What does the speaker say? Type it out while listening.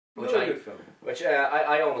which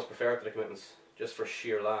I almost prefer it to The Commitments, just for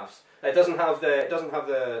sheer laughs. It doesn't have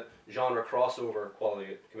the genre crossover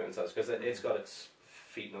quality Commitments has, because it's got its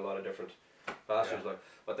feet in a lot of different bastards. Like,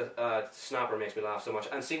 but the Snapper makes me laugh so much.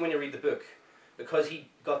 And see, when you read the book, because he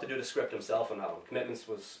got to do the script himself on that one. Commitments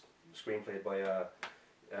was screenplayed by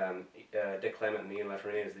Dick Clement and Ian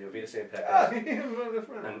Lafreniere, the Ovida St. Pet guys.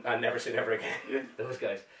 And Never Say Never Again. Those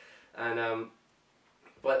guys. And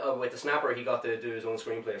but with the Snapper, he got to do his own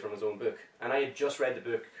screenplay from his own book. And I had just read the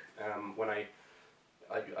book when I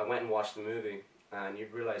went and watched the movie, and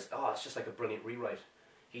you'd realise, it's just like a brilliant rewrite.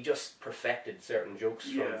 He just perfected certain jokes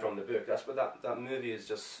from the book. That's what that movie is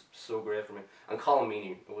just so great for me. And Colin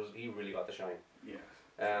Meaney, he really got the shine.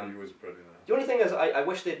 Yeah, he was brilliant. The only thing is, I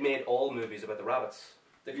wish they'd made all movies about the rabbits.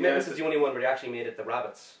 The Commitments is the only one where they actually made it the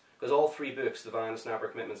rabbits, because all three books, the Van, Snapper,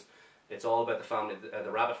 Commitments, it's all about the family,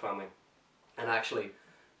 the rabbit family. And actually,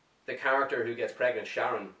 the character who gets pregnant,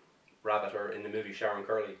 Sharon Rabbit, or in the movie Sharon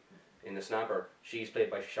Curley, in the Snapper, she's played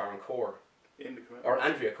by Sharon Core. In the Commitments. Or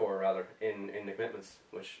Andrea Core, rather, in the Commitments,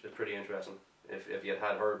 which is pretty interesting. If you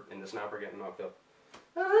had her in the Snapper getting knocked up.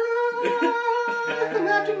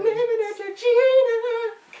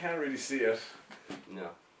 Can't really see it. No.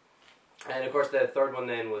 And of course the third one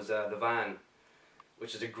then was The Van,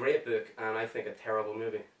 which is a great book and I think a terrible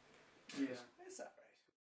movie. Yeah. Is that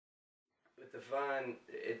right? With The Van,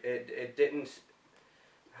 it didn't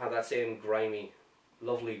have that same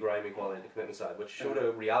lovely grimy quality the Commitments had, which showed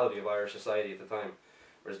a reality of Irish society at the time.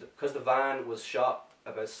 Whereas because The Van was shot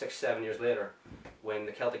about 6-7 years later, when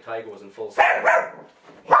the Celtic Tiger was in full swing.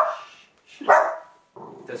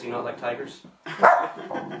 Does he not like tigers?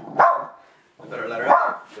 Better let her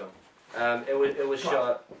out. So, it was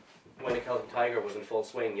shot when the Celtic Tiger was in full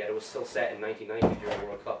swing, yet it was still set in 1990 during the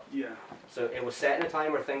World Cup. Yeah. So it was set in a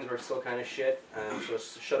time where things were still kind of shit, so it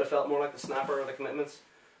should have felt more like the Snapper or the Commitments.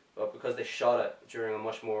 But because they shot it during a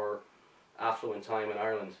much more affluent time in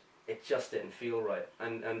Ireland, it just didn't feel right.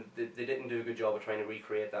 And they didn't do a good job of trying to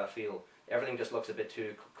recreate that feel. Everything just looks a bit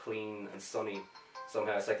too clean and sunny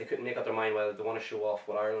somehow. It's like they couldn't make up their mind whether they want to show off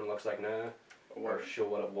what Ireland looks like now or show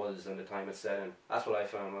what it was and the time it's set in. That's what I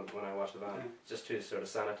found when I watched The Van. It's just too sort of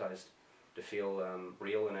sanitized to feel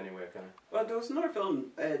real in any way, kind of. Well, there was another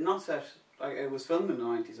film, not set, like it was filmed in the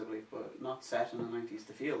 90s, I believe, but not set in the 90s,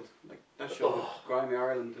 The Field. Like that showed grimy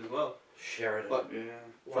Ireland as well. Sheridan. But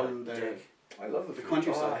from I love the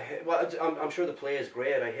countryside. I'm sure the play is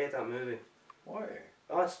great. I hate that movie. Why?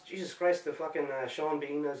 Oh, it's Jesus Christ! The fucking Sean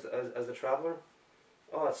Bean as the traveller.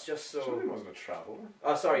 Oh, it's just so. Sean Bean wasn't a traveller.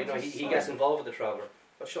 Oh, sorry, no, he gets involved with the traveller.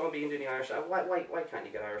 But Sean Bean doing the Irish. Why can't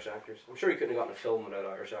you get Irish actors? I'm sure he couldn't have gotten a film without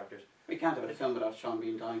Irish actors. We can't have a film without Sean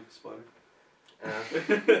Bean dying. Spoiler.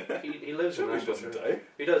 He lives in Sean Bean doesn't die.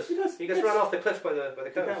 He does. He gets run off the cliff by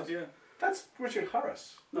the cows. Yeah. That's Richard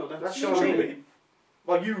Harris. No, that's Sean Bean.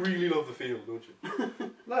 Well, you really love The Field, don't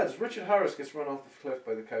you? Lads, Richard Harris gets run off the cliff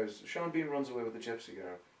by the cows. Sean Bean runs away with the gypsy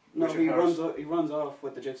girl. No, he runs off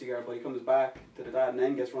with the gypsy girl, but he comes back to the dad and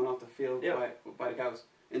then gets run off the field by the cows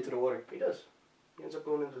into the water. He does. He ends up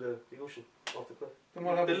going into the ocean off the cliff. Then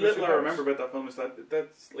what happened? The little I remember about that film is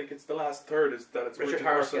that's like it's the last third is that it's Richard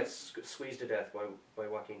Harris gets squeezed to death by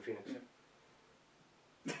Joaquin Phoenix.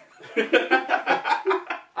 Yeah.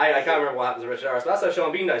 I can't remember what happens to Richard Harris, but that's how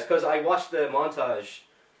Sean Bean dies, because I watched the montage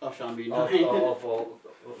of Sean Bean of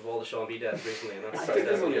all the Sean Bean deaths recently, and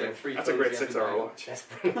that's a great 6 hour watch. That's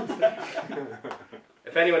brilliant.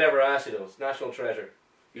 If anyone ever asks you, though, it's National Treasure.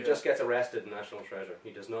 He just gets arrested in National Treasure.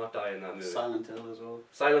 He does not die in that movie. Silent Hill as well.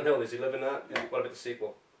 Silent Hill, does he live in that? Yeah. What about the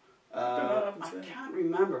sequel? I can't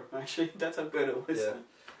remember, actually. That's how good it was.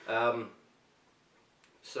 Yeah.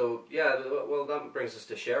 So, yeah, well, that brings us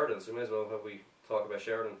to Sheridan, so we may as well talk about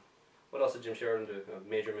Sheridan. What else did Jim Sheridan do?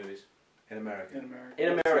 Major movies. In America. In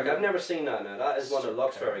America. I've never seen that now. That is one that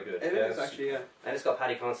looks very good. It is, actually, yeah. And it's got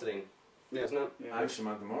Paddy Considine, isn't it? Yeah. And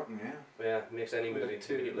Samantha Morton, yeah. Yeah, makes any movie.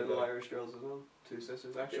 Two little Irish girls as well. Two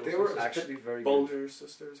sisters, actually. They were actually very Bulger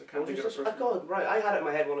sisters. I can't think of sisters. Oh, God, right. I had it in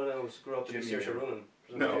my head one of those grew up to be Saoirse Ronan.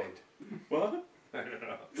 No. What? I don't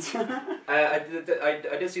know.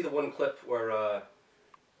 I did see the one clip where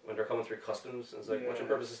when they're coming through customs, and it's like, what's your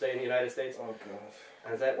purpose to stay in the United States? Oh, God.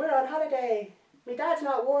 And it's like, we're on holiday. My dad's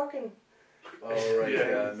not working. Oh, right,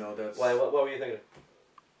 yeah, no, that's... Why? What were you thinking?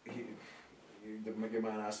 Your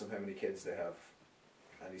man asked him how many kids they have,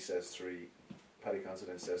 and he says 3. Paddy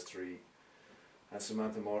Considine says 3. And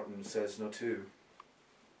Samantha Morton says, no, 2.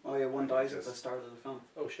 Oh yeah, one dies at the start of the film.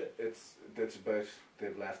 Oh shit! It's about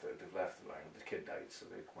they've left Ireland. The kid died, so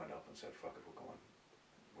they went up and said, "Fuck it,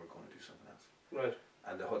 we're going to do something else." Right.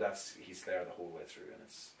 and he's there the whole way through, and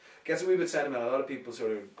gets a wee bit sentimental. A lot of people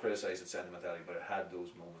sort of criticise its sentimentality, but it had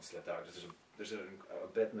those moments like that. There's a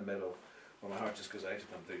bit in the middle where my heart just goes out to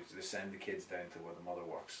them. They send the kids down to where the mother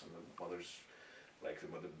works, and the mother's like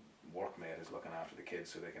where the workmate is looking after the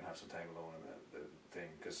kids so they can have some time alone in the thing.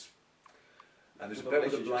 And there's a bit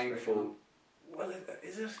with the blindfold. Well,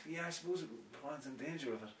 is it? Yeah, I suppose Brian's in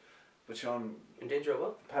danger of it. But Sean, in danger of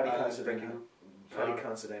what? Paddy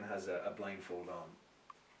Considine has a blindfold on.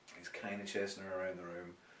 He's kind of chasing her around the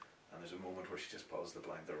room, and there's a moment where she just pulls the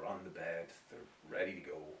blind. They're on the bed, they're ready to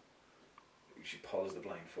go. She pulls the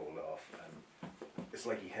blindfold off, and it's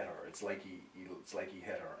like he hit her. It's like he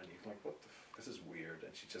hit her, and he's like, "What the? This is weird."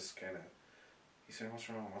 And she just kind of, he's saying, "What's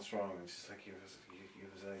wrong? What's wrong?" And she's like, "You have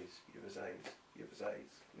his eyes. You have his eyes. You have his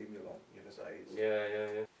eyes. Leave me alone. You have his eyes."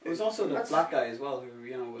 Yeah. It was also the black guy as well, who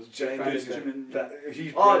was He's brilliant.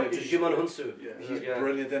 Jimon Hunsu. Yeah. He's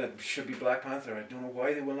brilliant in it. Should be Black Panther. I don't know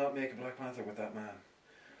why they will not make a Black Panther with that man.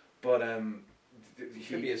 But he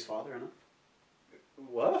could be his father, isn't it?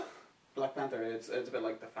 What? Black Panther, it's a bit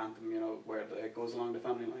like the Phantom, where it goes along the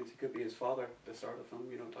family lines. He could be his father at the start of the film,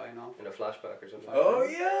 dying off. In a flashback or something. Oh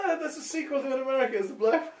yeah, that's a sequel to In America is the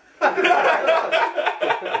Black. I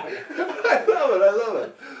love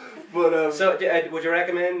it. But so, would you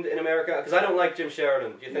recommend In America? Because I don't like Jim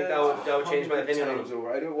Sheridan. Do you think that would change my opinion on him?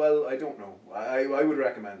 Over. I don't know. I would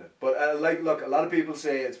recommend it. But look, a lot of people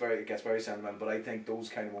say it gets very sentimental. But I think those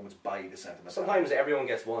kind of moments buy the sentiment. Sometimes everyone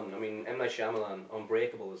gets one. I mean, M. Night Shyamalan,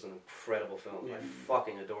 Unbreakable is an incredible film. I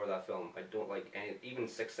fucking adore that film. I don't like even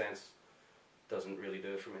Sixth Sense doesn't really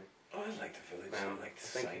do it for me. Oh, I like The Village. I like The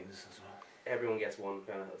Signs as well. Everyone gets one.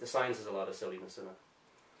 The Signs has a lot of silliness in it.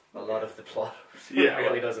 A lot of the plot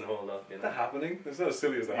really doesn't hold up. The Happening? It's not as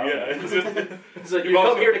silly as The Happening. It's like, you've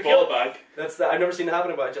come here to kill me. Back. I've never seen it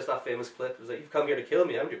happen, but just that famous clip. It's like, you've come here to kill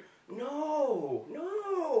me, haven't you? No.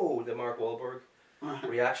 The Mark Wahlberg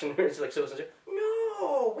reaction. It's like so sincere.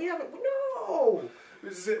 No, we haven't. No.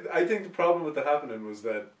 I think the problem with The Happening was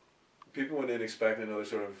that people went in expecting another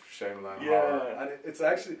sort of Shyamalan horror, and it's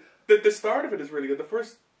actually the start of it is really good. The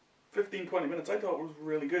first 15-20 minutes I thought was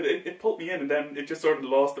really good. It pulled me in, and then it just sort of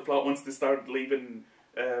lost the plot once they started leaving.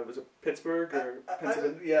 Was it Pittsburgh or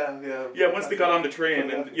Pennsylvania? Yeah. Once they got on the train,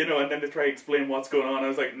 and and then they try to explain what's going on. I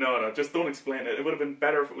was like, no, just don't explain it. It would have been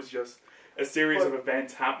better if it was just a series of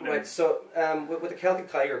events happening. Right. So with the Celtic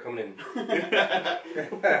Tiger coming in,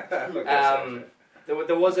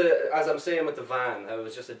 there was as I'm saying with the van, it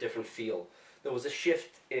was just a different feel. There was a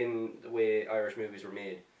shift in the way Irish movies were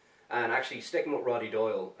made. And actually, sticking with Roddy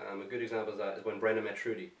Doyle, a good example of that is When Brendan Met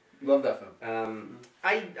Trudy. Love that film.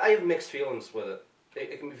 I have mixed feelings with it.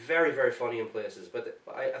 It can be very, very funny in places, but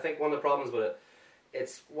I think one of the problems with it,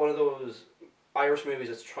 it's one of those Irish movies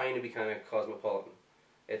that's trying to be kind of cosmopolitan.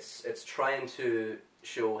 It's trying to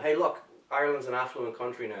show, hey, look, Ireland's an affluent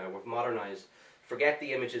country now. We've modernised. Forget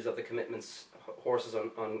the images of the commitments, horses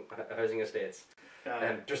on housing estates.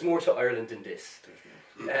 There's more to Ireland than this.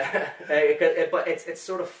 But it's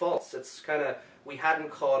sort of false. It's kind of, we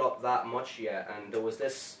hadn't caught up that much yet, and there was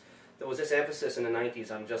this emphasis in the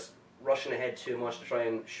 90s on just rushing ahead too much to try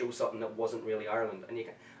and show something that wasn't really Ireland. And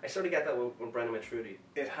I sort of get that when Brendan Met Trudy.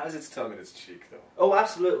 It has its tongue in its cheek, though. Oh,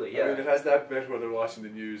 absolutely, yeah. I mean, it has that bit where they're watching the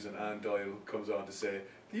news and Anne Doyle comes on to say,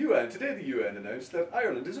 Today the UN announced that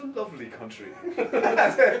Ireland is a lovely country. I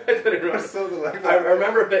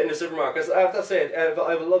remember a bit in the supermarket, because I have to say, I have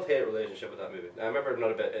a love-hate relationship with that movie. I remember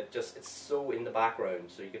not a bit, it's so in the background,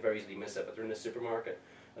 so you could very easily miss it, but they're in the supermarket,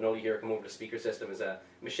 and all you hear come over the speaker system is,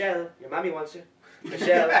 Michelle, your mammy wants you.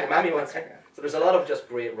 Michelle, your mammy wants you. So there's a lot of just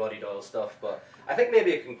great Roddy Doyle stuff, but I think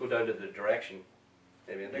maybe it can go down to the direction.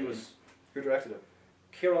 Maybe I think it was... Who directed it?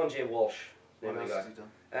 Kieran J. Walsh. What else has he done?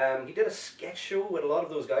 He did a sketch show with a lot of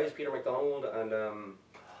those guys, Peter MacDonald and there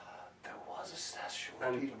was a sketch show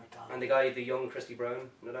with Peter MacDonald. And the young Christy Brown,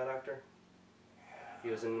 that actor. Yeah. He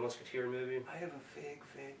was in the Musketeer movie. I have a vague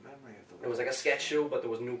memory of the. It was like a sketch show, but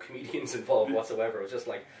there was no comedians involved whatsoever. It was just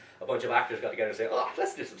like a bunch of actors got together and said, "Oh,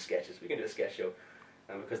 let's do some sketches. We can do a sketch show."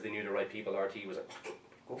 And because they knew the right people, RT was like,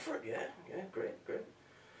 "Go for it, yeah, great."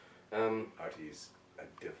 RT's a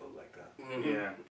devil like that. Mm-hmm. Yeah.